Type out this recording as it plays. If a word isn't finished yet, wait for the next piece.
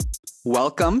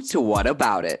Welcome to What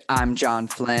About It? I'm John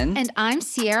Flynn. And I'm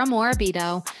Sierra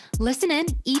Morabito. Listen in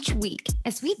each week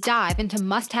as we dive into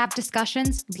must-have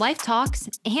discussions, life talks,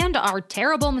 and our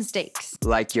terrible mistakes.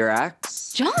 Like your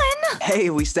ex? John! Hey,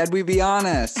 we said we'd be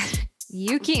honest.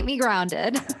 You keep me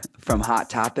grounded. From hot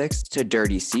topics to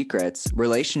dirty secrets,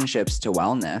 relationships to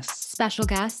wellness, Special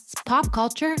guests, pop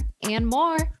culture, and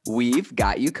more. we've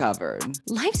got you covered.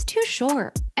 Life's too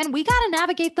short, and we gotta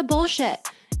navigate the bullshit.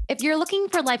 If you're looking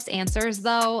for life's answers,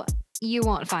 though, you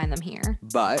won't find them here.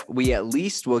 But we at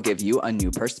least will give you a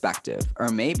new perspective, or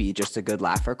maybe just a good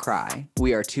laugh or cry.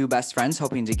 We are two best friends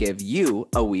hoping to give you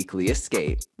a weekly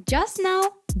escape. Just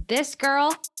know, this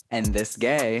girl And this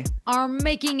gay, are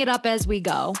making it up as we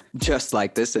go. just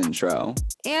like this intro.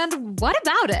 And what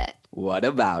about it? What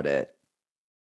about it?